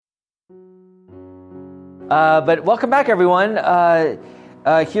But welcome back, everyone.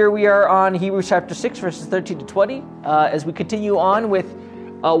 Here we are on Hebrews chapter 6, verses 13 to 20, as we continue on with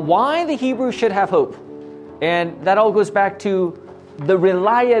why the Hebrews should have hope. And that all goes back to the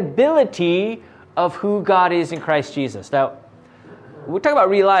reliability of who God is in Christ Jesus. Now, we're talking about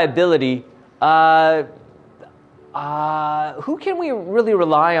reliability. Who can we really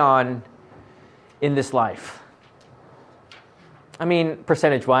rely on in this life? I mean,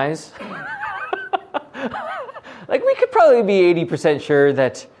 percentage-wise. Like, we could probably be 80% sure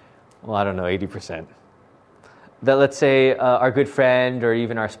that, well, I don't know, 80%. That, let's say, our good friend or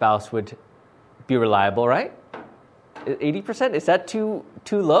even our spouse would be reliable, right? 80%? Is that too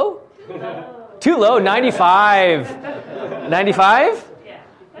low? No. Too low? 95? 95? Yeah.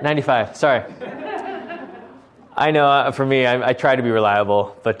 95, sorry. I know, for me, I try to be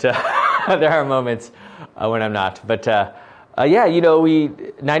reliable, but there are moments when I'm not. But, yeah,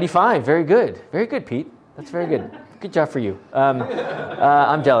 95, very good. Very good, Pete. That's very good. Good job for you.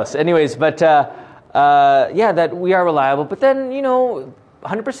 I'm jealous. Anyways, but that we are reliable. But then,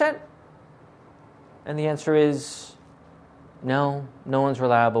 100%? And the answer is no one's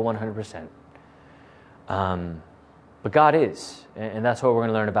reliable 100%. But God is. And that's what we're going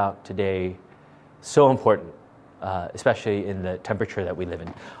to learn about today. So important, especially in the temperature that we live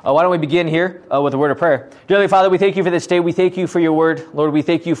in. Why don't we begin here with a word of prayer. Dearly Father, we thank you for this day. We thank you for your word. Lord, we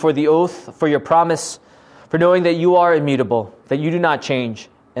thank you for the oath, for your promise, for knowing that you are immutable, that you do not change,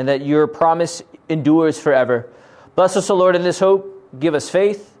 and that your promise endures forever. Bless us, O Lord, in this hope. Give us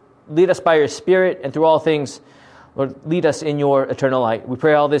faith. Lead us by your Spirit, and through all things, Lord, lead us in your eternal light. We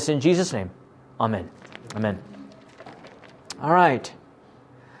pray all this in Jesus' name. Amen. Amen. All right.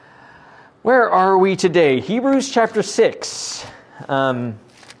 Where are we today? Hebrews chapter 6.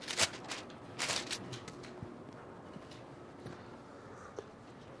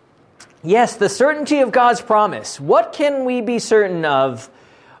 Yes, the certainty of God's promise. What can we be certain of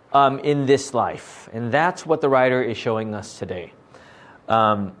in this life? And that's what the writer is showing us today.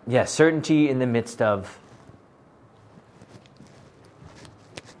 Certainty in the midst of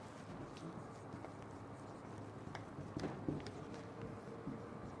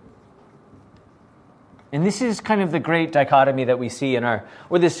and this is kind of the great dichotomy that we see or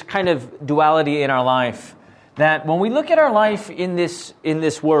this kind of duality in our life, that when we look at our life in this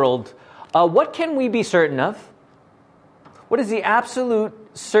world, what can we be certain of? What is the absolute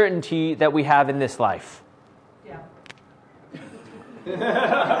certainty that we have in this life? Yeah.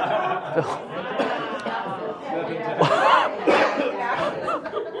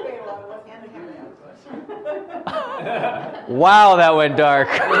 Wow, that went dark.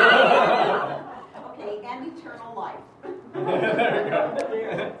 Okay, and eternal life.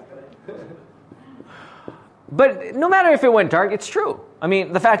 But no matter if it went dark, it's true. I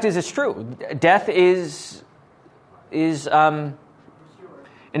mean, the fact is, it's true. Death is, and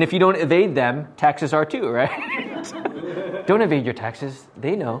if you don't evade them, taxes are too, right? Don't evade your taxes.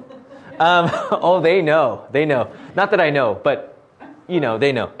 They know. They know. They know. Not that I know, but, they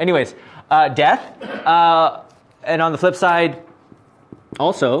know. Anyways, death, and on the flip side,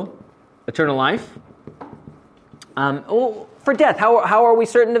 also, eternal life. For death, how are we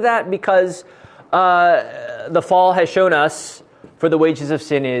certain of that? Because the fall has shown us, for the wages of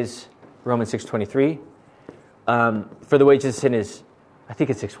sin is Romans 6:23. For the wages of sin is, I think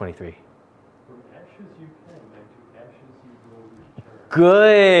it's 6:23. From ashes you came, and to ashes you will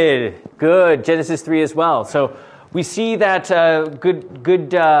return. Good. Genesis 3 as well. So we see that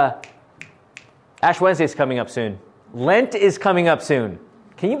good Ash Wednesday is coming up soon. Lent is coming up soon.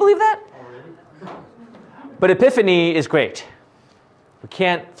 Can you believe that? Already? But Epiphany is great. We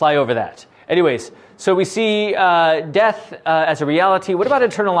can't fly over that. Anyways, so we see death as a reality. What about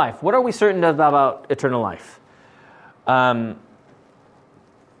eternal life? What are we certain about eternal life? The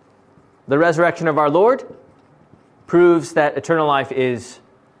resurrection of our Lord proves that eternal life is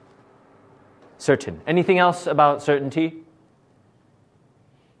certain. Anything else about certainty?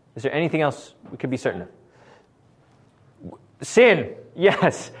 Is there anything else we could be certain of? Sin,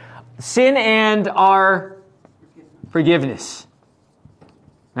 yes. Sin and our forgiveness.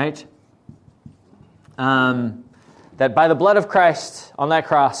 Right? That by the blood of Christ on that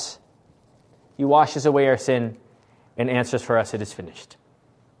cross, he washes away our sin and answers for us, it is finished.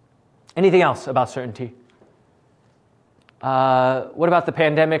 Anything else about certainty? What about the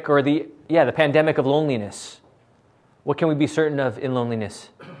pandemic or the pandemic of loneliness? What can we be certain of in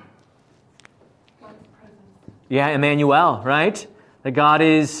loneliness? Yeah, Emmanuel, right? That God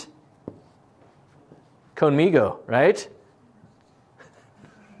is conmigo, right?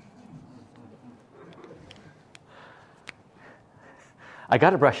 I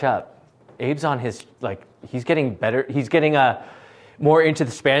got to brush up. Abe's on his, like, he's getting better. He's getting more into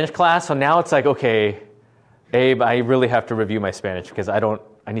the Spanish class. So now it's like, okay, Abe, I really have to review my Spanish because I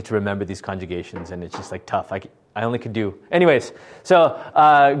need to remember these conjugations, and it's just like tough. I only could do. Anyways, so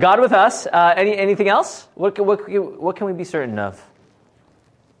God with us. Anything else? What can we be certain of?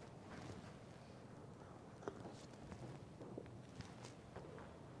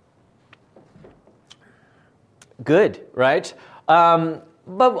 Good, right? But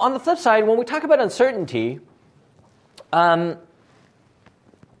on the flip side, when we talk about uncertainty, when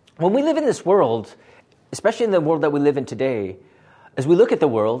we live in this world, especially in the world that we live in today, as we look at the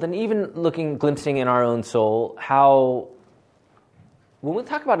world, and even glimpsing in our own soul, how, when we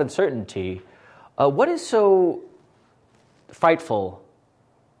talk about uncertainty, what is so frightful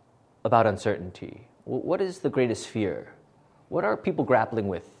about uncertainty? What is the greatest fear? What are people grappling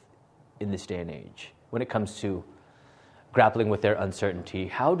with in this day and age when it comes to grappling with their uncertainty?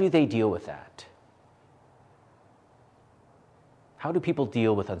 How do they deal with that? How do people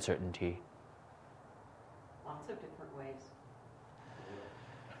deal with uncertainty? Lots of different ways.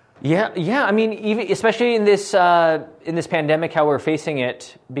 Yeah. I mean, even especially in this pandemic, how we're facing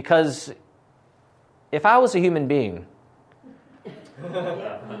it. Because if I was a human being,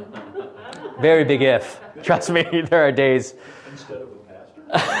 very big if. Trust me, there are days. Instead of a pastor.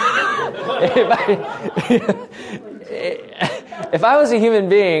 If I was a human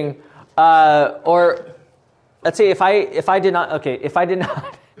being, or let's say if I did not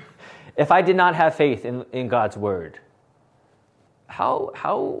have faith in God's word, how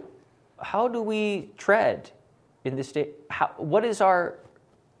do we tread in this day? What is our?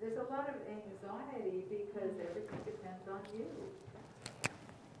 There's a lot of anxiety because everything depends on you.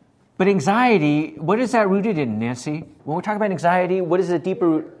 But anxiety, what is that rooted in, Nancy? When we talk about anxiety, what is the deeper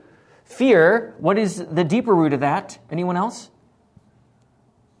root? Fear. What is the deeper root of that? Anyone else?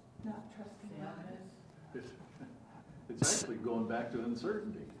 Not trusting God. It's actually going back to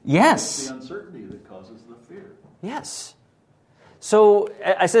uncertainty. Yes. It's the uncertainty that causes the fear. Yes. So,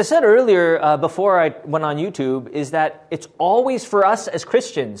 as I said earlier, before I went on YouTube, is that it's always for us as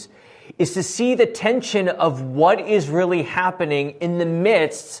Christians is to see the tension of what is really happening in the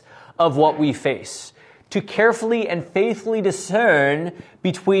midst of what we face. To carefully and faithfully discern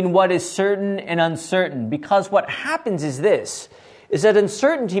between what is certain and uncertain. Because what happens is this, is that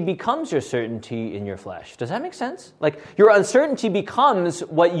uncertainty becomes your certainty in your flesh. Does that make sense? Like, your uncertainty becomes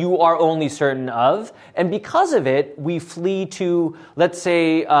what you are only certain of, and because of it, we flee to, let's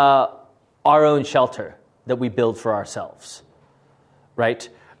say, our own shelter that we build for ourselves, right?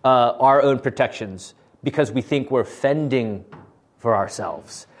 Our own protections, because we think we're fending for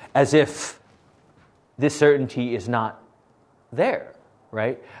ourselves, as if this certainty is not there,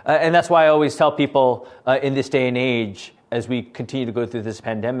 right? And that's why I always tell people in this day and age, as we continue to go through this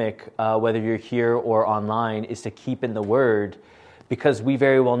pandemic, whether you're here or online, is to keep in the Word, because we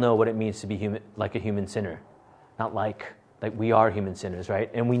very well know what it means to be human, like a human sinner. Not like we are human sinners, right?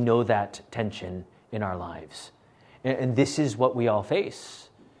 And we know that tension in our lives. And this is what we all face.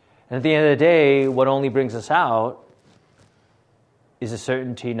 And at the end of the day, what only brings us out is a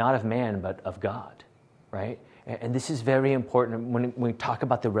certainty not of man, but of God, right? And this is very important when we talk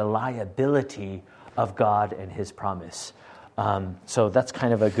about the reliability of God and His promise. So that's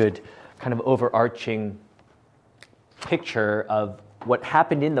kind of a good, kind of overarching picture of what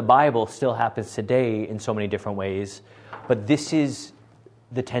happened in the Bible still happens today in so many different ways. But this is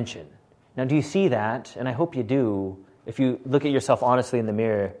the tension. Now, do you see that? And I hope you do. If you look at yourself honestly in the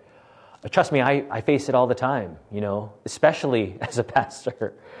mirror, trust me, I face it all the time, especially as a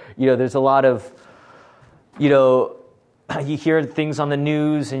pastor. There's a lot of, you hear things on the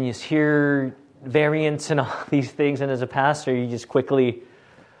news and you hear variants and all these things, and as a pastor, you just quickly,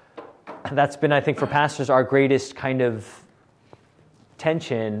 that's been, I think, for pastors, our greatest kind of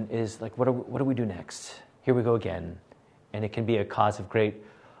tension is like, what do we do next? Here we go again. And it can be a cause of great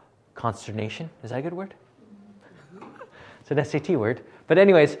consternation. Is that a good word? It's an SAT word. But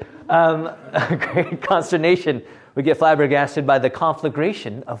anyways, great consternation. We get flabbergasted by the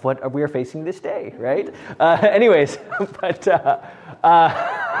conflagration of what we are facing this day, right? Anyways, but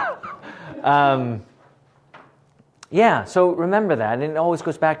yeah. So remember that, and it always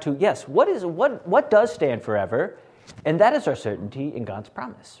goes back to yes. What does stand forever, and that is our certainty in God's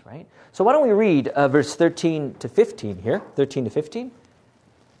promise, right? So why don't we read verse 13 to 15 here? 13 to 15.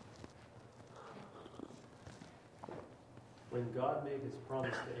 When God made his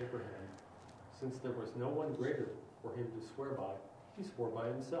promise to Abraham, since there was no one greater for him to swear by, he swore by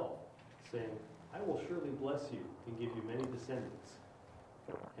himself, saying, I will surely bless you and give you many descendants.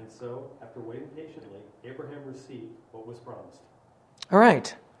 And so, after waiting patiently, Abraham received what was promised. All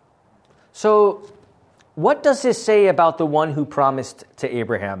right. So what does this say about the one who promised to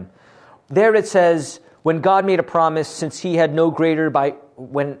Abraham? There it says, when God made a promise, since he had no greater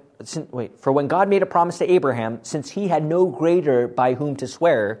when God made a promise to Abraham, since he had no greater by whom to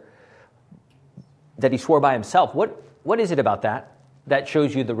swear, that he swore by himself. What is it about that that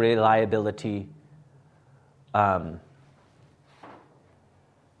shows you the reliability, that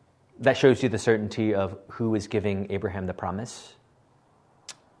shows you the certainty of who is giving Abraham the promise?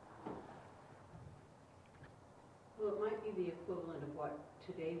 Well, it might be the equivalent of what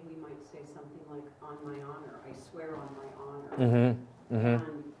today we might say something like, on my honor, I swear on my honor. Mm-hmm. Mm-hmm.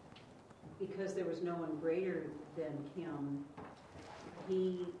 And because there was no one greater than him,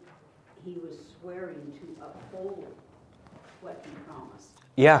 he was swearing to uphold what he promised.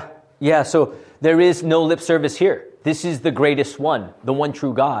 Yeah, so there is no lip service here. This is the greatest one, the one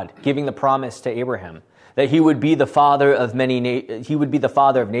true God, giving the promise to Abraham that he would be the father of he would be the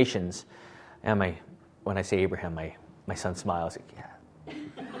father of nations. And when I say Abraham, my son smiles. Like, yeah.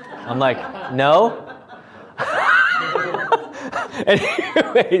 I'm like, no.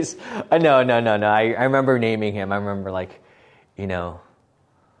 Anyways, no. I remember naming him. I remember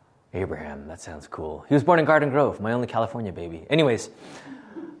Abraham, that sounds cool. He was born in Garden Grove, my only California baby. Anyways,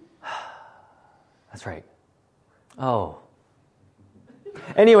 that's right. Oh.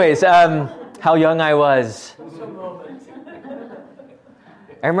 Anyways, how young I was.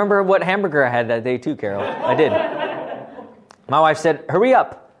 I remember what hamburger I had that day too, Carol. I did. My wife said, hurry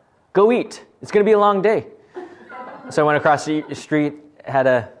up, go eat. It's going to be a long day. So I went across the street, had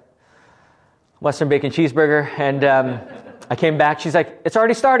a Western bacon cheeseburger, and I came back. She's like, it's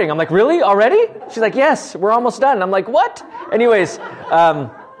already starting. I'm like, really? Already? She's like, yes, we're almost done. I'm like, what? Anyways, and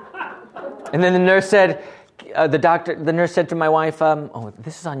then the nurse said, the nurse said to my wife, oh,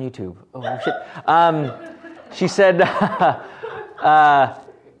 this is on YouTube. Oh, shit. She said,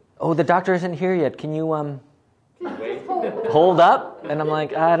 oh, the doctor isn't here yet. Can you hold up? And I'm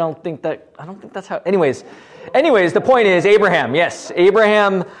like, I don't think that's how. Anyways, the point is Abraham. Yes,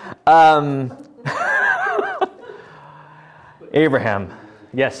 Abraham. Abraham.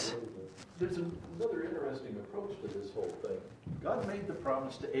 Yes. There's another interesting approach to this whole thing. God made the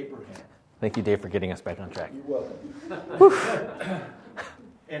promise to Abraham. Thank you, Dave, for getting us back on track. You're welcome.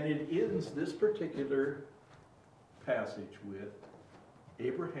 And it ends this particular passage with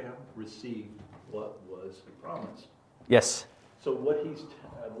Abraham received what was promised. Yes. So what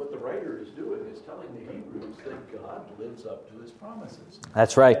the writer is doing is telling the Hebrews that God lives up to his promises.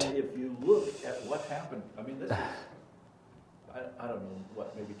 That's right. And if you look at what happened, I mean, this is, I don't know,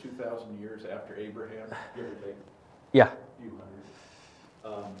 maybe 2,000 years after Abraham, give or take. Yeah. A few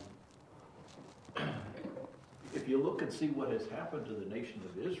hundred. If you look and see what has happened to the nation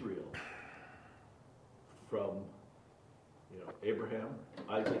of Israel from Abraham,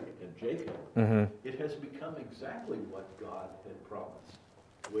 Isaac, and Jacob, it has become exactly what God had promised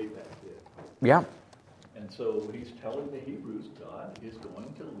way back then. Yeah. And so he's telling the Hebrews God is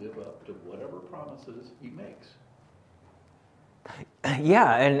going to live up to whatever promises he makes.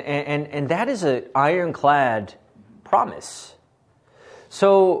 Yeah, and that is an ironclad promise.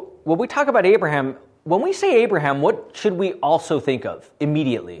 So when we talk about Abraham, when we say Abraham, what should we also think of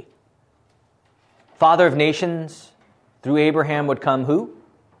immediately? Father of nations. Through Abraham would come who?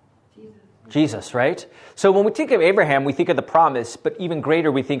 Jesus, right? So when we think of Abraham, we think of the promise, but even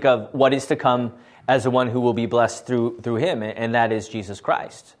greater, we think of what is to come as the one who will be blessed through him, and that is Jesus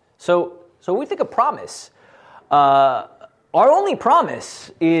Christ. So when we think of promise, our only promise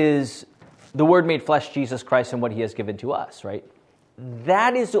is the Word made flesh, Jesus Christ, and what he has given to us, right?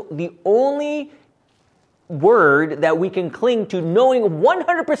 That is the only word that we can cling to, knowing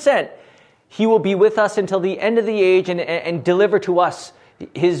 100% he will be with us until the end of the age and deliver to us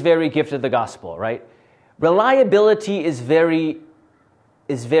his very gift of the gospel, right? Reliability is very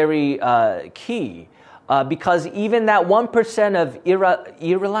key because even that 1% of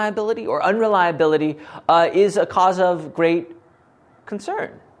irreliability or unreliability is a cause of great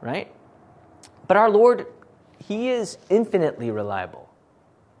concern, right? But our Lord, he is infinitely reliable.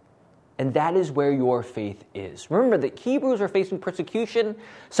 And that is where your faith is. Remember, the Hebrews were facing persecution.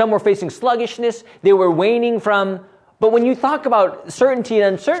 Some were facing sluggishness. They were waning from... But when you talk about certainty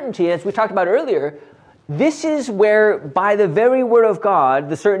and uncertainty, as we talked about earlier, this is where, by the very word of God,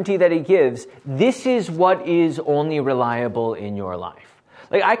 the certainty that he gives, this is what is only reliable in your life.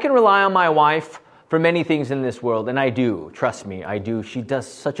 Like, I can rely on my wife for many things in this world, and I do. Trust me, I do. She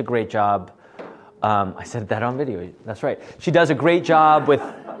does such a great job. I said that on video. That's right. She does a great job with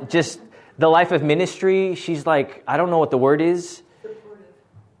just... the life of ministry. She's like, I don't know what the word is. Supportive.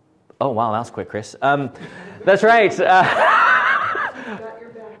 Oh, wow, that was quick, Chris. That's right. Got your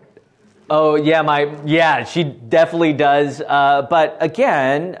back. Oh, yeah, she definitely does. But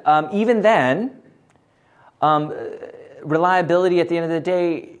again, even then, reliability at the end of the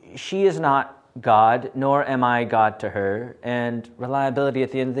day, she is not God, nor am I God to her. And reliability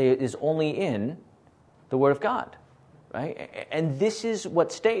at the end of the day is only in the Word of God, right? And this is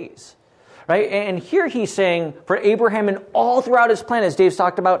what stays. Right? And here he's saying for Abraham and all throughout his plan, as Dave's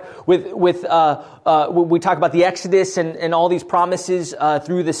talked about, we talk about the Exodus and all these promises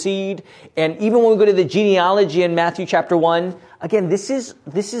through the seed. And even when we go to the genealogy in Matthew chapter 1, again, this is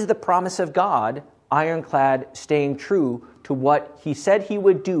the promise of God, ironclad, staying true to what he said he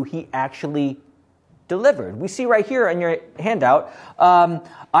would do. He actually delivered. We see right here on your handout,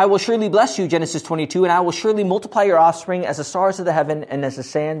 I will surely bless you, Genesis 22, and I will surely multiply your offspring as the stars of the heaven and as the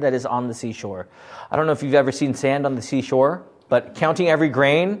sand that is on the seashore. I don't know if you've ever seen sand on the seashore, but counting every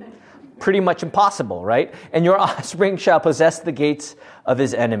grain, pretty much impossible, right? And your offspring shall possess the gates of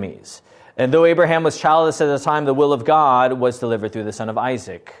his enemies. And though Abraham was childless at the time, the will of God was delivered through the son of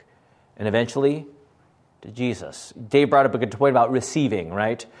Isaac. And eventually, to Jesus. Dave brought up a good point about receiving,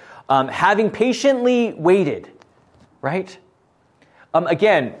 right? Having patiently waited, right?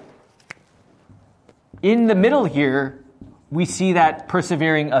 Again, in the middle here, we see that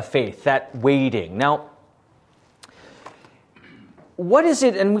persevering of faith, that waiting. Now, what is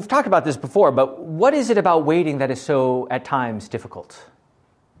it, and we've talked about this before, but what is it about waiting that is so, at times, difficult?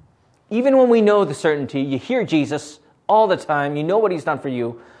 Even when we know the certainty, you hear Jesus all the time, you know what he's done for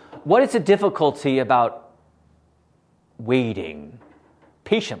you, what is the difficulty about waiting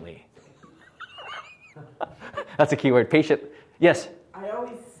patiently? That's a key word, patient. Yes? I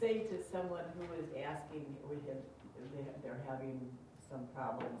always say to someone who is asking, they're having some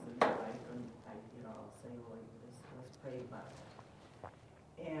problems in their life, and I'll say, well, let's pray about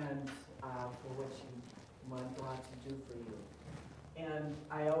it, and for what you want God to do for you. And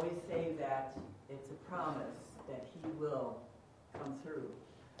I always say that it's a promise that He will come through.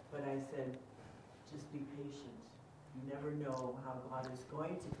 But I said, just be patient. You never know how God is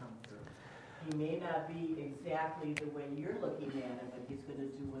going to come through. He may not be exactly the way you're looking at it, but He's going to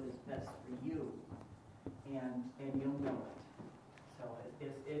do what is best for you, and you'll know it. So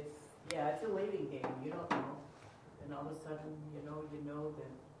it's a waiting game. You don't know, and all of a sudden, you know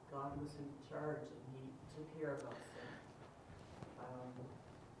that God was in charge and He took care of us.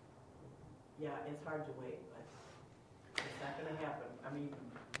 It's hard to wait, but it's not going to happen. I mean,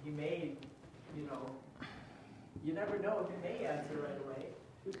 He may, you never know. He may answer right away.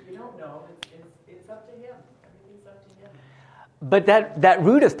 You don't know. It's up to Him. Everything's up to Him. But that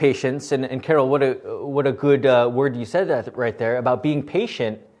root of patience, and Carol, what a good word you said that right there about being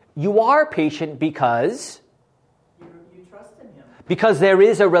patient. You are patient because you trust in Him. Because there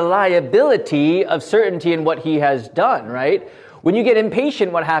is a reliability of certainty in what He has done, right? When you get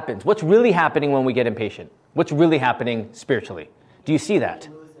impatient, what happens? What's really happening when we get impatient? What's really happening spiritually? Do you see that?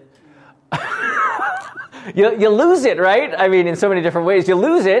 You lose it, right? I mean, in so many different ways, you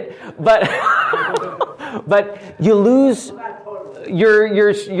lose it, but but you lose.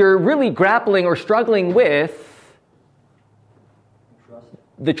 You're really grappling or struggling with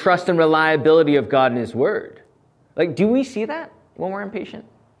the trust and reliability of God and His Word. Like, do we see that when we're impatient?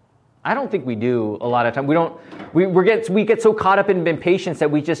 I don't think we do a lot of time. We get so caught up in impatience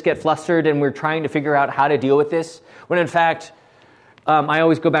that we just get flustered and we're trying to figure out how to deal with this. When in fact, I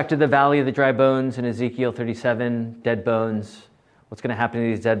always go back to the valley of the dry bones in Ezekiel 37, dead bones. What's going to happen to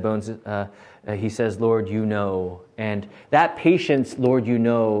these dead bones? He says, Lord, you know. And that patience, Lord, you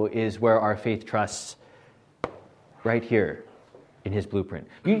know, is where our faith trusts right here in His blueprint.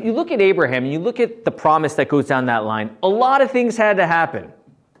 You look at Abraham and you look at the promise that goes down that line. A lot of things had to happen.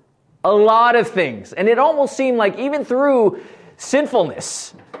 A lot of things. And it almost seemed like even through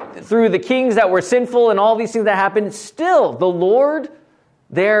sinfulness, through the kings that were sinful and all these things that happened, still the Lord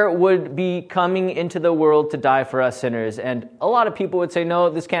there would be coming into the world to die for us sinners. And a lot of people would say,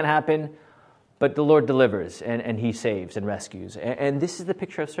 no, this can't happen. But the Lord delivers and He saves and rescues. And this is the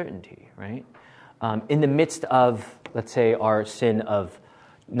picture of certainty, right? In the midst of, let's say, our sin of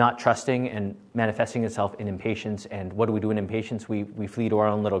not trusting and manifesting itself in impatience. And what do we do in impatience? We flee to our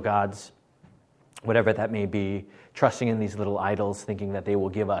own little gods, whatever that may be, trusting in these little idols, thinking that they will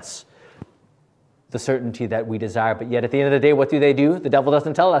give us the certainty that we desire. But yet at the end of the day, what do? The devil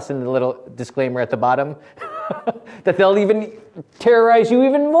doesn't tell us in the little disclaimer at the bottom that they'll even terrorize you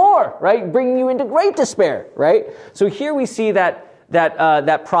even more, right? Bringing you into great despair, right? So here we see that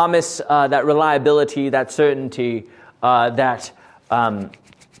promise, that reliability, that certainty, that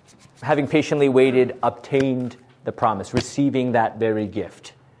having patiently waited, obtained the promise, receiving that very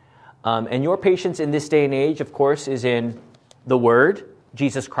gift. And your patience in this day and age, of course, is in the Word,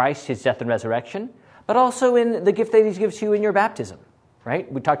 Jesus Christ, his death and resurrection, but also in the gift that he gives to you in your baptism,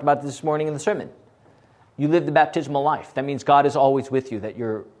 right? We talked about this morning in the sermon. You live the baptismal life. That means God is always with you, that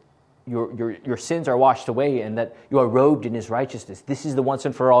your sins are washed away and that you are robed in his righteousness. This is the once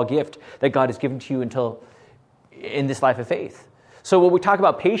and for all gift that God has given to you in this life of faith. So when we talk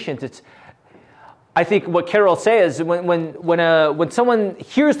about patience, I think what Carol says, when someone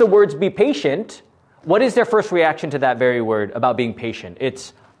hears the words be patient, what is their first reaction to that very word about being patient?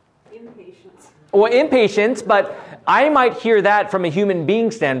 It's Impatience. Well, impatience, but I might hear that from a human being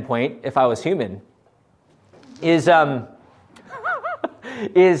standpoint, if I was human, is, oh,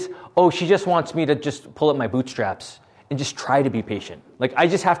 she just wants me to just pull up my bootstraps and just try to be patient. Like, I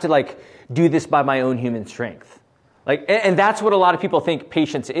just have to, do this by my own human strength. And that's what a lot of people think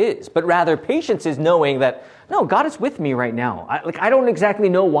patience is. But rather, patience is knowing that, no, God is with me right now. I don't exactly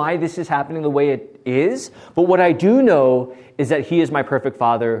know why this is happening the way it is, but what I do know is that he is my perfect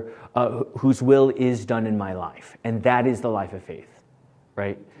Father whose will is done in my life. And that is the life of faith,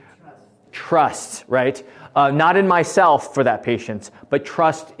 right? Trust, right? Not in myself for that patience, but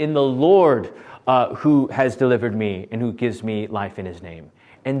trust in the Lord who has delivered me and who gives me life in his name.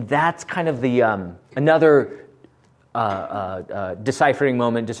 And that's kind of the another discerning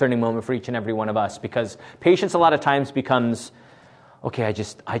moment for each and every one of us, because patience a lot of times becomes, okay, I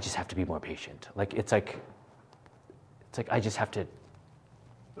just have to be more patient. It's like I just have to.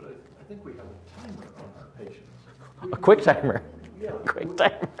 But I think we have a timer on our patience. A quick timer. Yeah. Quick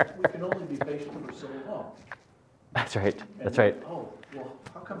timer. We can only be patient for so long. That's right. And That's right. Oh, well,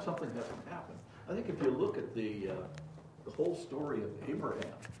 how come something hasn't happened? I think if you look at the whole story of Abraham,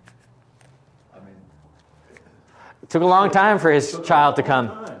 I mean, It took a long time for his child to come.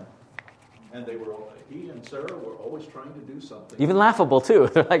 And he and Sarah were always trying to do something. Even laughable too.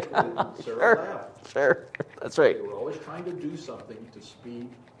 They're like, Sarah laughed. sure. That's right. They were always trying to do something to speed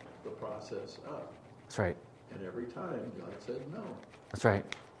the process up. That's right. And every time God said no. That's right.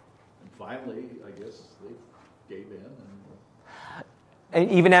 And finally, I guess they gave in. And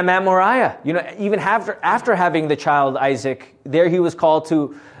even at Mount Moriah, even after having the child Isaac, there he was called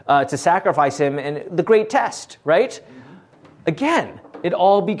to sacrifice him, and the great test, right? Mm-hmm. Again, it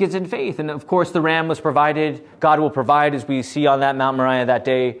all begins in faith, and of course the ram was provided. God will provide, as we see on that Mount Moriah that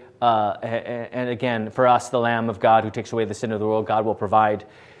day. And again, for us, the Lamb of God who takes away the sin of the world, God will provide.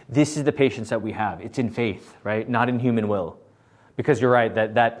 This is the patience that we have. It's in faith, right? Not in human will, because you're right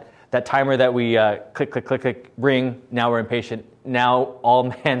that timer that we click, ring. Now we're impatient. Now all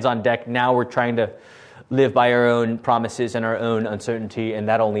hands on deck. Now we're trying to live by our own promises and our own uncertainty, and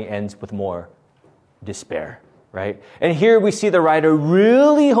that only ends with more despair, right? And here we see the writer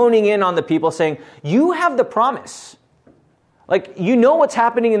really honing in on the people, saying, you have the promise. You know what's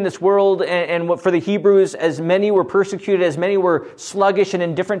happening in this world, and what for the Hebrews, as many were persecuted, as many were sluggish and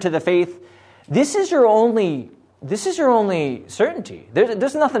indifferent to the faith, this is your only certainty.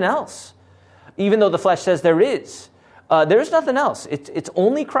 There's nothing else. Even though the flesh says there is. There's nothing else. It's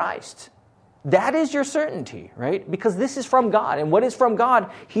only Christ. That is your certainty, right? Because this is from God. And what is from God,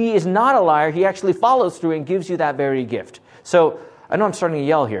 he is not a liar. He actually follows through and gives you that very gift. So, I know I'm starting to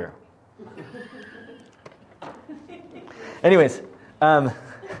yell here. Anyways,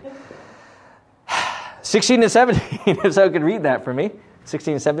 16 to 17, if someone could read that for me.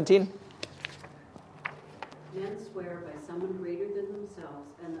 16 to 17. Men swear by someone greater than themselves,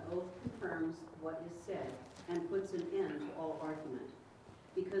 and the oath confirms what is said and puts an end to all argument.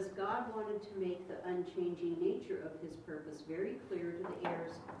 Because God wanted to make the unchanging nature of his purpose very clear to the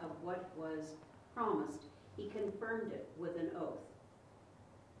heirs of what was promised, he confirmed it with an oath.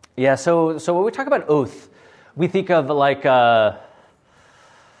 Yeah, so when we talk about oath, we think of a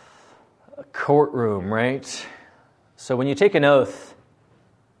courtroom, right? So when you take an oath,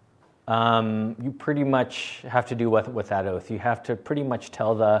 you pretty much have to do with that oath. You have to pretty much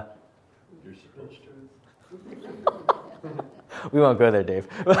tell You're supposed to. We won't go there, Dave.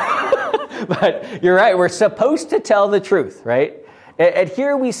 But you're right, we're supposed to tell the truth, right? And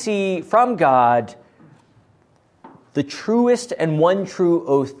here we see from God the truest and one true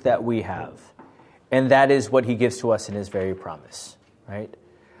oath that we have. And that is what he gives to us in his very promise, right?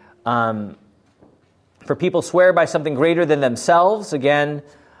 For people swear by something greater than themselves, again,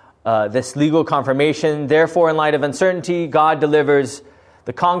 this legal confirmation. Therefore, in light of uncertainty, God delivers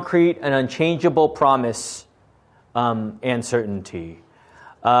the concrete and unchangeable promise and certainty.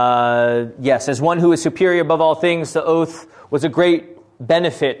 Yes, as one who is superior above all things, the oath was a great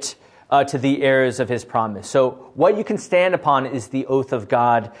benefit to the heirs of his promise. So what you can stand upon is the oath of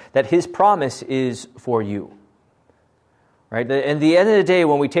God, that his promise is for you. Right? And at the end of the day,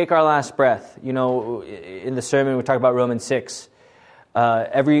 when we take our last breath, in the sermon we talk about Romans 6,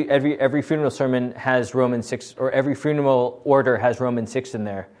 Every funeral sermon has Romans 6, or every funeral order has Romans 6 in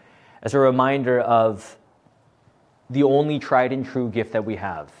there as a reminder of the only tried and true gift that we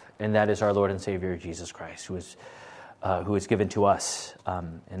have, and that is our Lord and Savior, Jesus Christ, who is given to us.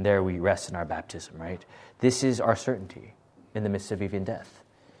 And there we rest in our baptism, right? This is our certainty in the midst of even death,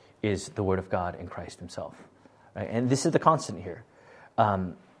 is the Word of God in Christ himself. Right? And this is the constant here.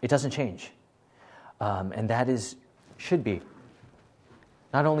 It doesn't change. And that should be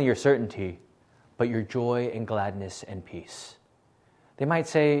not only your certainty, but your joy and gladness and peace. They might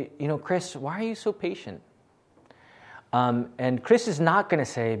say, Chris, why are you so patient? And Chris is not going to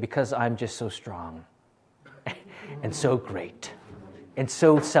say, because I'm just so strong and so great and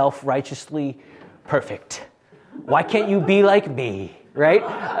so self-righteously perfect. Why can't you be like me, right?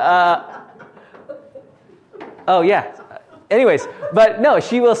 Oh, yeah. Anyways, but no,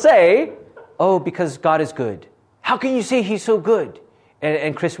 she will say, oh, because God is good. How can you say he's so good?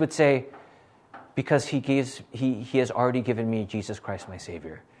 And Chris would say, because he has already given me Jesus Christ, my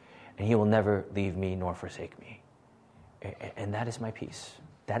Savior, and he will never leave me nor forsake me. And that is my peace.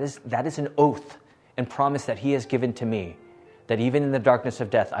 That is an oath and promise that he has given to me, that even in the darkness of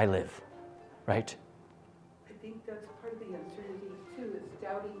death, I live. Right? I think that's part of the uncertainty too, is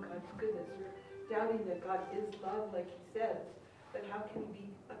doubting God's goodness, or doubting that God is love, like he says. But how can he be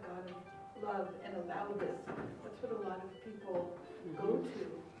a God of love and allow this? That's what a lot of people go to.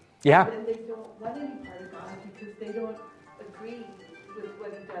 Yeah. And they don't want any part of God because they don't agree with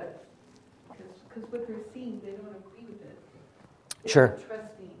what he does. Because what they're seeing, they don't agree with it. They're Sure. not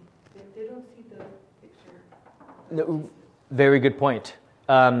trusting. They don't see the picture. No, very good point.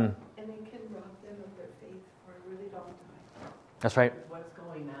 And it can rob them of their faith for a really long time. That's right. What's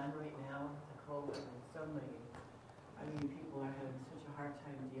going on right now with the COVID and so many, people are having such a hard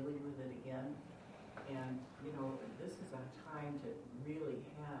time dealing with it again. And, this is a time to really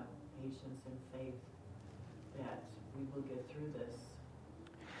have patience and faith that we will get through this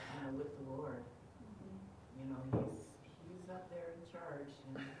with the Lord. He's up there in charge,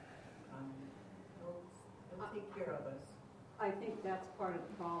 and he'll take care of us. I think that's part of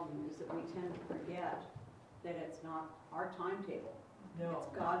the problem, is that we tend to forget that it's not our timetable. No. It's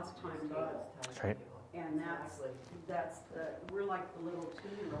God's timetable. That's right. And we're like the little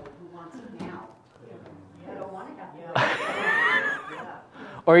 2-year-old who wants it now. I don't want to have to. Yeah.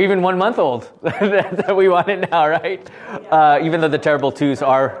 Or even 1 month old that we want it now, right? Even though the terrible twos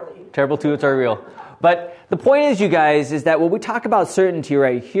are real. But the point is, you guys, is that when we talk about certainty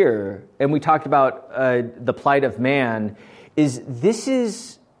right here, and we talked about the plight of man, this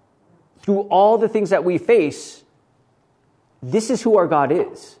is through all the things that we face, this is who our God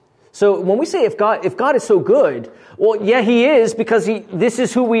is. So when we say if God is so good, well, yeah, he is, because this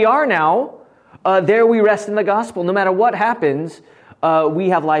is who we are now. There we rest in the gospel. No matter what happens, we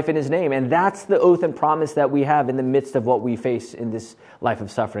have life in his name. And that's the oath and promise that we have in the midst of what we face in this life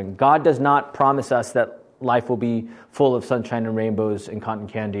of suffering. God does not promise us that life will be full of sunshine and rainbows and cotton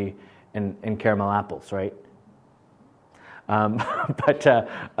candy and caramel apples, right? But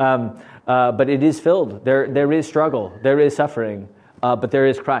it is filled. There is struggle. There is suffering. But there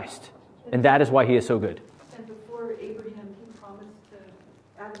is Christ. And that is why he is so good. And before Abraham, he promised to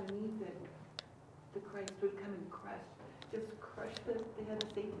Adam and Eve that the Christ would come and crush the head of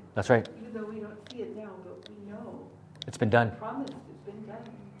Satan. That's right. Even though we don't see it now, but we know It's been done. the promise has been done.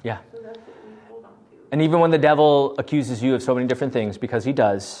 Yeah. So that's what we hold on to. And even when the devil accuses you of so many different things, because he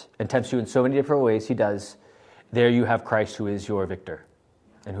does, and tempts you in so many different ways, he does, there you have Christ, who is your victor,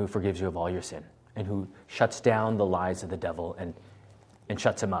 and who forgives you of all your sin, and who shuts down the lies of the devil and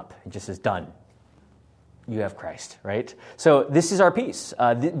shuts him up. He just says, done. You have Christ, right? So this is our peace,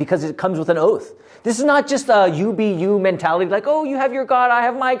 because it comes with an oath. This is not just a you be you mentality, like, oh, you have your God, I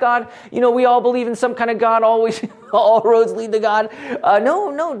have my God. We all believe in some kind of God, always, all roads lead to God.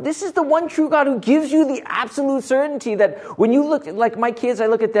 No, this is the one true God who gives you the absolute certainty that when you look, like my kids, I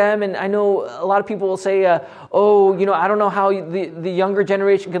look at them, and I know a lot of people will say, I don't know how the younger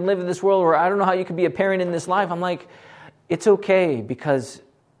generation can live in this world, or I don't know how you can be a parent in this life. I'm like, it's okay, because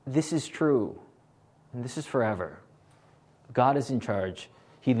this is true. And this is forever. God is in charge.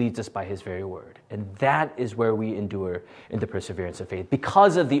 He leads us by his very word. And that is where we endure in the perseverance of faith,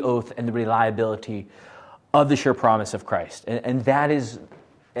 because of the oath and the reliability of the sure promise of Christ. And that is,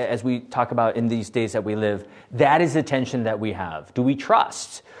 as we talk about in these days that we live, that is the tension that we have. Do we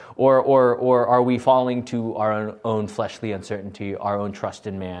trust? Or are we falling to our own fleshly uncertainty, our own trust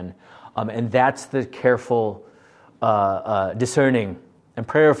in man? And that's the careful, discerning, and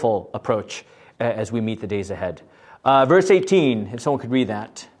prayerful approach as we meet the days ahead. Verse 18, if someone could read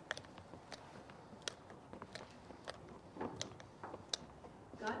that.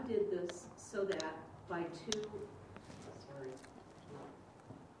 God did this so that by two,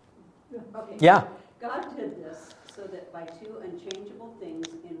 okay. Yeah. God did this so that by two unchangeable things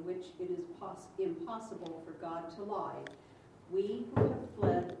in which it is impossible for God to lie, we who have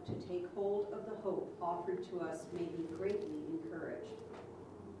fled to take hold of the hope offered to us may be greatly encouraged.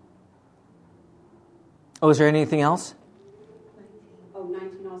 Oh, is there anything else?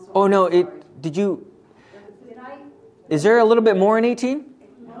 19 also. Oh, no, sorry. did you, Did I? is there a little bit more in 18?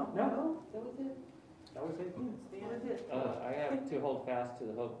 No, that was it. That was 18. That was it. I have to hold fast to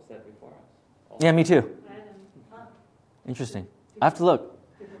the hope set before us. Yeah, me too. Interesting. I have to look.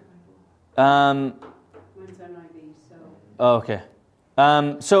 Mine's NIV, so. Oh, okay.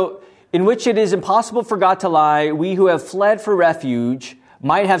 So, in which it is impossible for God to lie, we who have fled for refuge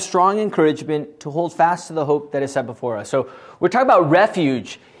might have strong encouragement to hold fast to the hope that is set before us. So, we're talking about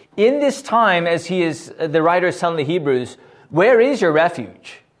refuge. In this time, as the writer is telling the Hebrews, where is your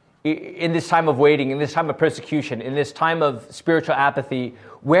refuge? In this time of waiting, in this time of persecution, in this time of spiritual apathy,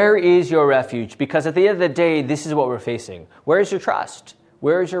 where is your refuge? Because at the end of the day, this is what we're facing. Where is your trust?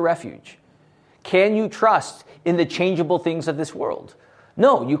 Where is your refuge? Can you trust in the changeable things of this world?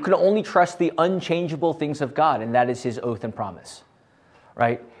 No, you can only trust the unchangeable things of God, and that is his oath and promise,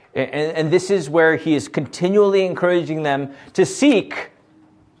 right? And this is where he is continually encouraging them to seek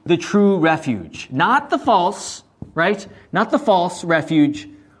the true refuge, not the false, right? Not the false refuge,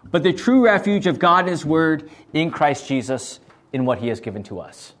 but the true refuge of God and his word in Christ Jesus in what he has given to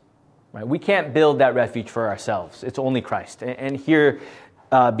us. Right? We can't build that refuge for ourselves. It's only Christ. And here,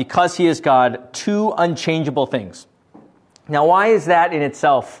 because he is God, two unchangeable things. Now, why is that in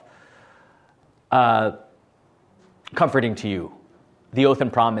itself comforting to you? The oath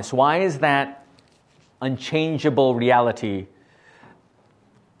and promise. Why is that unchangeable reality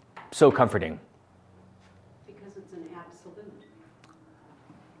so comforting? Because it's an absolute.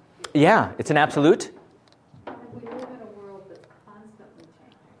 Yeah, it's an absolute. We live in a world that's constantly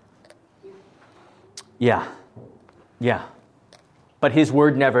changing. Yeah. But his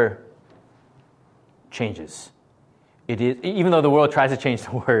word never changes. It is, even though the world tries to change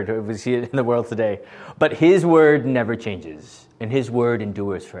the word, we see it in the world today, but his word never changes, and his word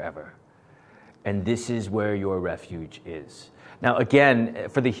endures forever. And this is where your refuge is. Now, again,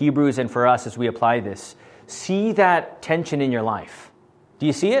 for the Hebrews and for us as we apply this, see that tension in your life. Do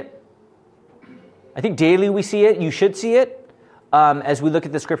you see it? I think daily we see it. You should see it as we look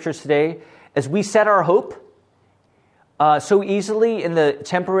at the scriptures today. As we set our hope so easily in the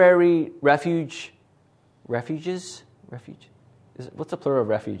temporary refuge. What's the plural of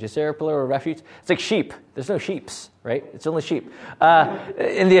refuge? Is there a plural of refuge? It's like sheep. There's no sheeps, right? It's only sheep.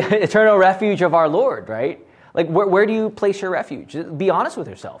 In the eternal refuge of our Lord, right? Like, where do you place your refuge? Be honest with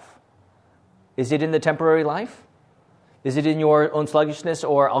yourself. Is it in the temporary life? Is it in your own sluggishness,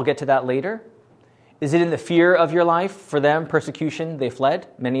 or I'll get to that later? Is it in the fear of your life? For them, persecution, they fled,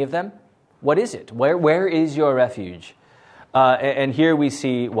 many of them. What is it? Where is your refuge? And here we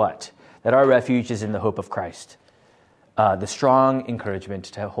see what? That our refuge is in the hope of Christ. The strong encouragement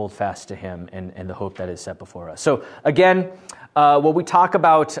to hold fast to him and the hope that is set before us. So again, when we talk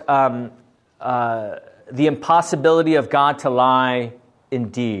about the impossibility of God to lie,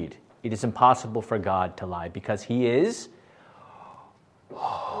 indeed, it is impossible for God to lie because he is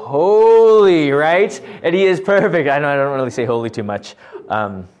holy, right? And he is perfect. I know I don't really say holy too much.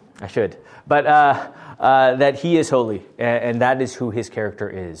 I should. But that he is holy, and that is who his character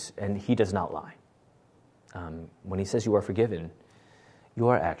is, and he does not lie. When he says you are forgiven, you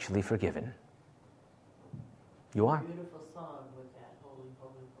are actually forgiven. You are. Beautiful song with that, holy,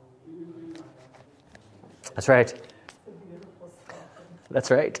 holy, holy. That's right. It's a beautiful song.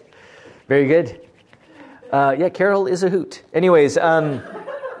 That's right. Very good. Yeah, Carol is a hoot. Anyways,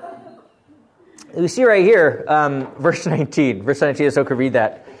 we see right here, verse 19. Verse 19, so could read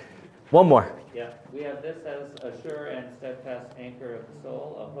that. One more. Yeah, we have this as a sure and steadfast anchor of the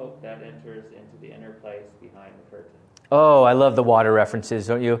soul, a hope that enters into the inner place behind the curtain. Oh, I love the water references,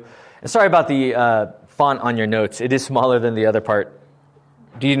 don't you? And sorry about the font on your notes. It is smaller than the other part.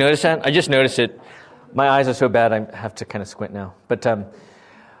 Do you notice that? I just noticed it. My eyes are so bad I have to kind of squint now. But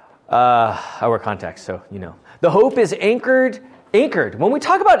I wear contacts, so you know. The hope is anchored. When we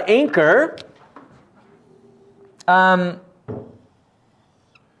talk about anchor,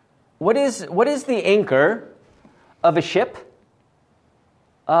 what is the anchor of a ship?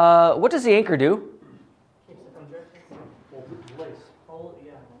 What does the anchor do?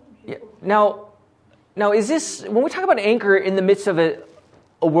 Yeah. Now, is this, when we talk about anchor in the midst of a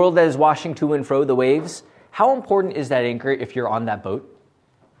world that is washing to and fro the waves, how important is that anchor if you're on that boat?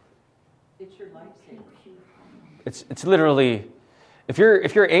 It's your lifesaver. It's literally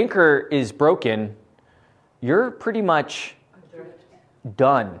If your anchor is broken, you're pretty much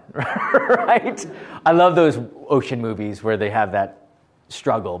done, right? I love those ocean movies where they have that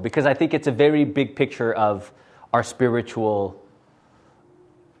struggle, because I think it's a very big picture of our spiritual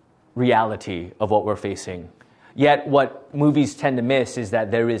reality of what we're facing. Yet what movies tend to miss is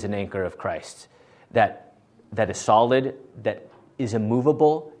that there is an anchor of Christ that is solid, that is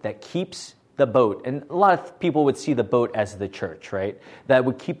immovable, that keeps the boat. And a lot of people would see the boat as the church, right? That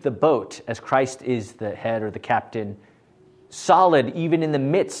would keep the boat, as Christ is the head or the captain, solid even in the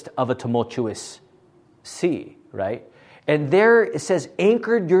midst of a tumultuous sea, right? And there it says,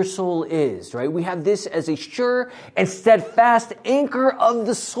 anchored your soul is, right? We have this as a sure and steadfast anchor of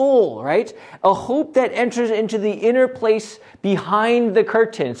the soul, right? A hope that enters into the inner place behind the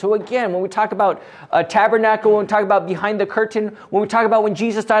curtain. So again, when we talk about a tabernacle, when we talk about behind the curtain, when we talk about when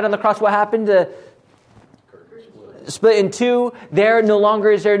Jesus died on the cross, what happened? The split in two. There no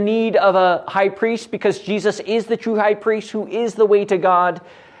longer is there need of a high priest, because Jesus is the true high priest who is the way to God.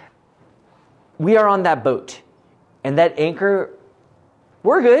 We are on that boat. And that anchor,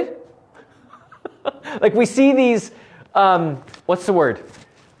 we're good. Like we see these, what's the word?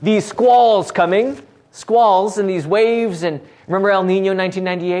 These squalls coming, squalls and these waves. And remember El Nino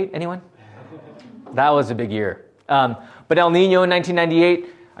 1998? Anyone? That was a big year. But El Nino in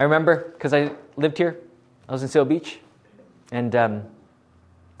 1998, I remember because I lived here. I was in Seal Beach. And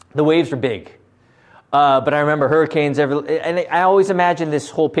the waves were big. But I remember hurricanes. And I always imagine this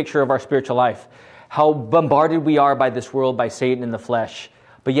whole picture of our spiritual life. How bombarded we are by this world, by Satan and the flesh.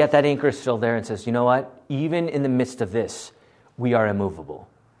 But yet that anchor is still there and says, you know what? Even in the midst of this, we are immovable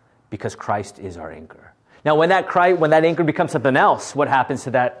because Christ is our anchor. Now, when that anchor becomes something else, what happens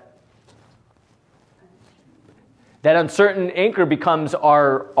to that? That uncertain anchor becomes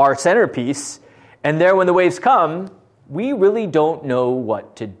our centerpiece. And there, when the waves come, we really don't know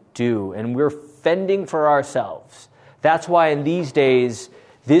what to do. And we're fending for ourselves. That's why in these days,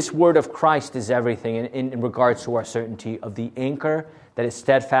 this word of Christ is everything in regards to our certainty of the anchor that is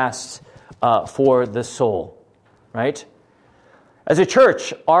steadfast for the soul, right? As a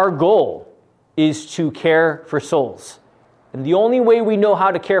church, our goal is to care for souls. And the only way we know how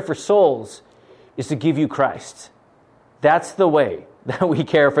to care for souls is to give you Christ. That's the way that we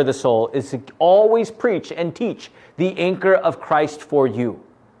care for the soul, is to always preach and teach the anchor of Christ for you,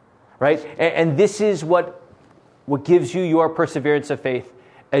 right? And this is what gives you your perseverance of faith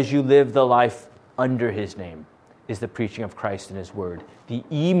as you live the life under his name, is the preaching of Christ and his word. The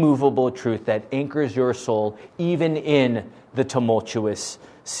immovable truth that anchors your soul even in the tumultuous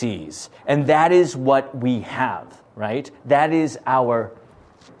seas. And that is what we have, right? That is our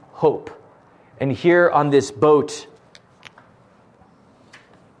hope. And here on this boat,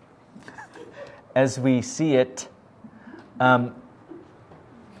 as we see it,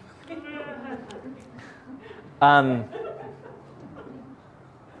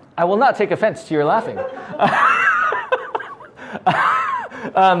 I will not take offense to your laughing.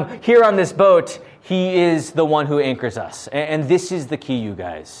 Here on this boat, he is the one who anchors us. And this is the key, you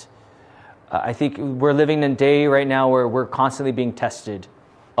guys. I think we're living in a day right now where we're constantly being tested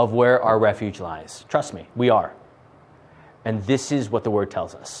of where our refuge lies. Trust me, we are. And this is what the word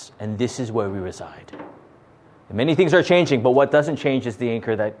tells us. And this is where we reside. And many things are changing, but what doesn't change is the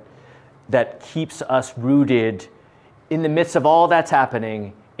anchor that keeps us rooted in the midst of all that's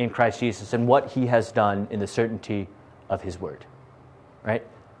happening in Christ Jesus and what he has done in the certainty of his word, right?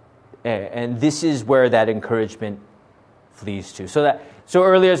 And this is where that encouragement flees to. So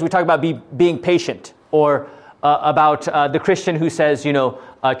earlier, as we talked about being patient, or about the Christian who says,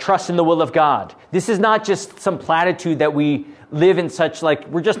 trust in the will of God. This is not just some platitude that we live in such,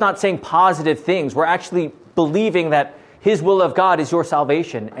 we're just not saying positive things. We're actually believing that his will of God is your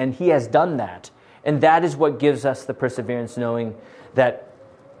salvation, and he has done that. And that is what gives us the perseverance, knowing that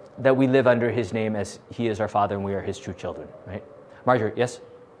we live under his name as he is our Father and we are his true children, right? Marjorie, yes?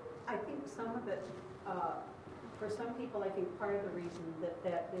 I think some of it, for some people, I think part of the reason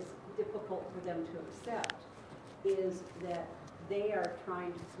that is difficult for them to accept is that they are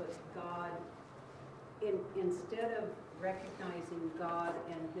trying to put God, instead of recognizing God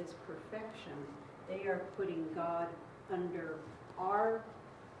and his perfection, they are putting God under our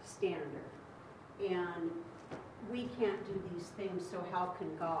standard. And we can't do these things, so how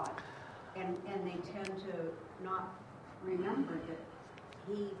can God? And they tend to not remember that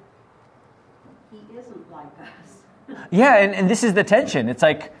he isn't like us. Yeah, and this is the tension. It's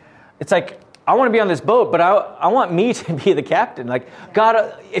like I want to be on this boat, but I want me to be the captain.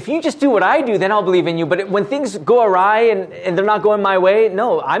 God, if you just do what I do, then I'll believe in you. But when things go awry and they're not going my way,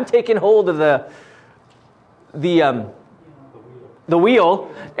 no, I'm taking hold of the the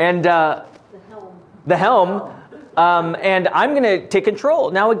wheel and The helm. the helm, and I'm going to take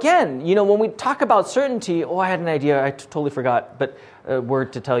control. Now, again, when we talk about certainty, I had an idea. I totally forgot, but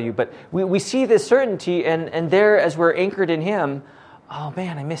word to tell you. But we see this certainty, and there, as we're anchored in Him, oh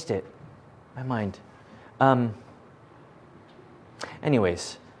man, I missed it. My mind.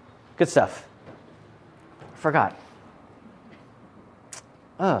 Anyways, good stuff. Forgot.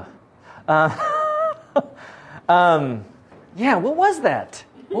 Yeah, what was that?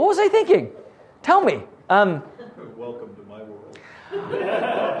 What was I thinking? Tell me. Welcome to my world.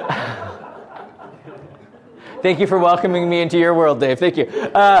 Thank you for welcoming me into your world, Dave. Thank you.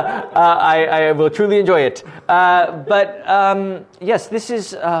 I will truly enjoy it. But yes, this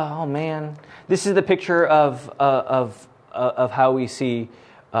is this is the picture of how we see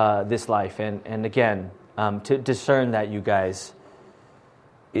this life, and again, to discern that, you guys,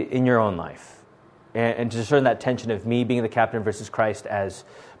 in your own life, and to discern that tension of me being the captain versus Christ as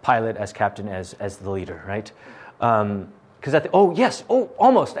pilot, as captain, as the leader, right? Because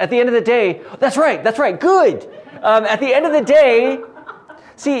almost at the end of the day, that's right, good. At the end of the day,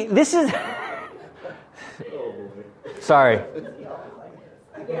 see, this is. Sorry.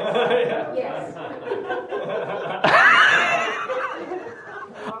 Yes.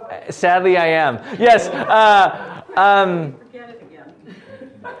 Sadly, I am. Yes. Forget it again.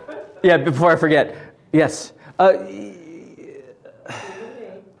 Yeah. Before I forget. Yes.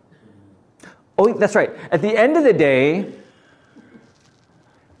 That's right. At the end of the day.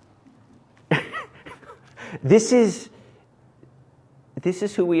 This is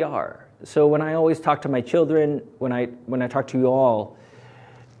who we are. So when I always talk to my children, when I talk to you all,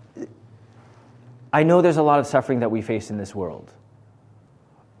 I know there's a lot of suffering that we face in this world.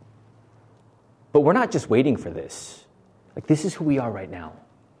 But we're not just waiting for this. Like, this is who we are right now.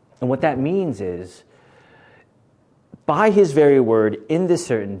 And what that means is, by His very word, in this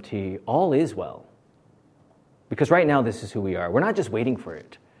certainty, all is well. Because right now, this is who we are. We're not just waiting for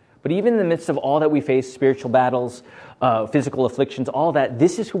it. But even in the midst of all that we face, spiritual battles, physical afflictions, all that,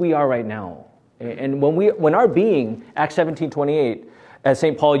 this is who we are right now. And when our being, Acts 17:28, as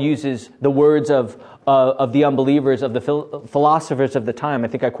St. Paul uses the words of the unbelievers, of the philosophers of the time, I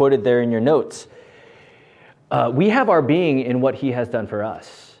think I quoted there in your notes, we have our being in what He has done for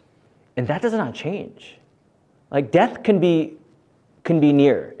us. And that does not change. Like, death can be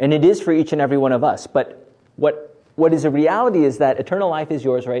near, and it is for each and every one of us. But what is a reality is that eternal life is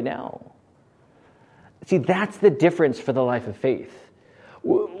yours right now. See, that's the difference for the life of faith.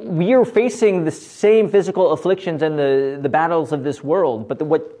 We are facing the same physical afflictions and the battles of this world, but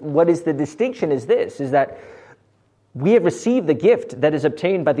what is the distinction is this, is that we have received the gift that is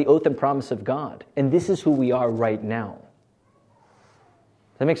obtained by the oath and promise of God, and this is who we are right now.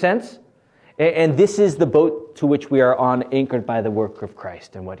 Does that make sense? And this is the boat to which we are on, anchored by the work of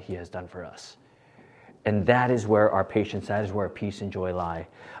Christ and what He has done for us. And that is where our patience, that is where our peace and joy lie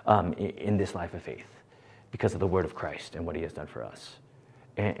in this life of faith, because of the word of Christ and what He has done for us.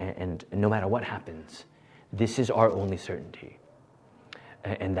 And no matter what happens, this is our only certainty.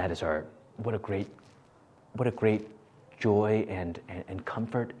 And that is what a great joy and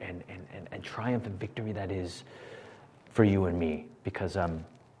comfort and triumph and victory that is for you and me. Because,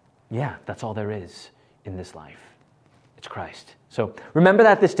 that's all there is in this life. It's Christ. So remember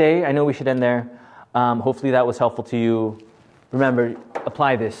that this day. I know we should end there. Hopefully that was helpful to you. Remember,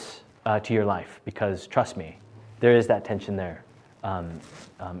 apply this to your life, because trust me, there is that tension there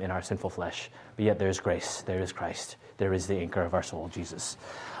in our sinful flesh. But yet there is grace, there is Christ, there is the anchor of our soul, Jesus.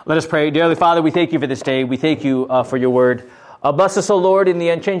 Let us pray. Dearly Father, we thank You for this day. We thank You for Your word. Bless us, O Lord, in the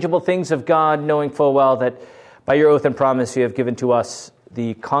unchangeable things of God, knowing full well that by Your oath and promise You have given to us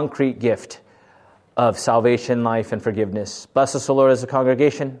the concrete gift of salvation, life, and forgiveness. Bless us, O Lord, as a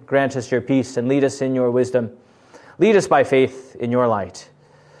congregation. Grant us Your peace and lead us in Your wisdom. Lead us by faith in Your light.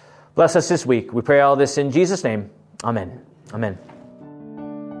 Bless us this week. We pray all this in Jesus' name. Amen. Amen.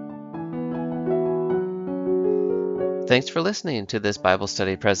 Thanks for listening to this Bible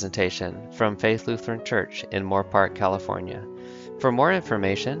study presentation from Faith Lutheran Church in Moore Park, California. For more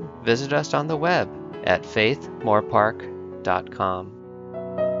information, visit us on the web at faithmorepark.com.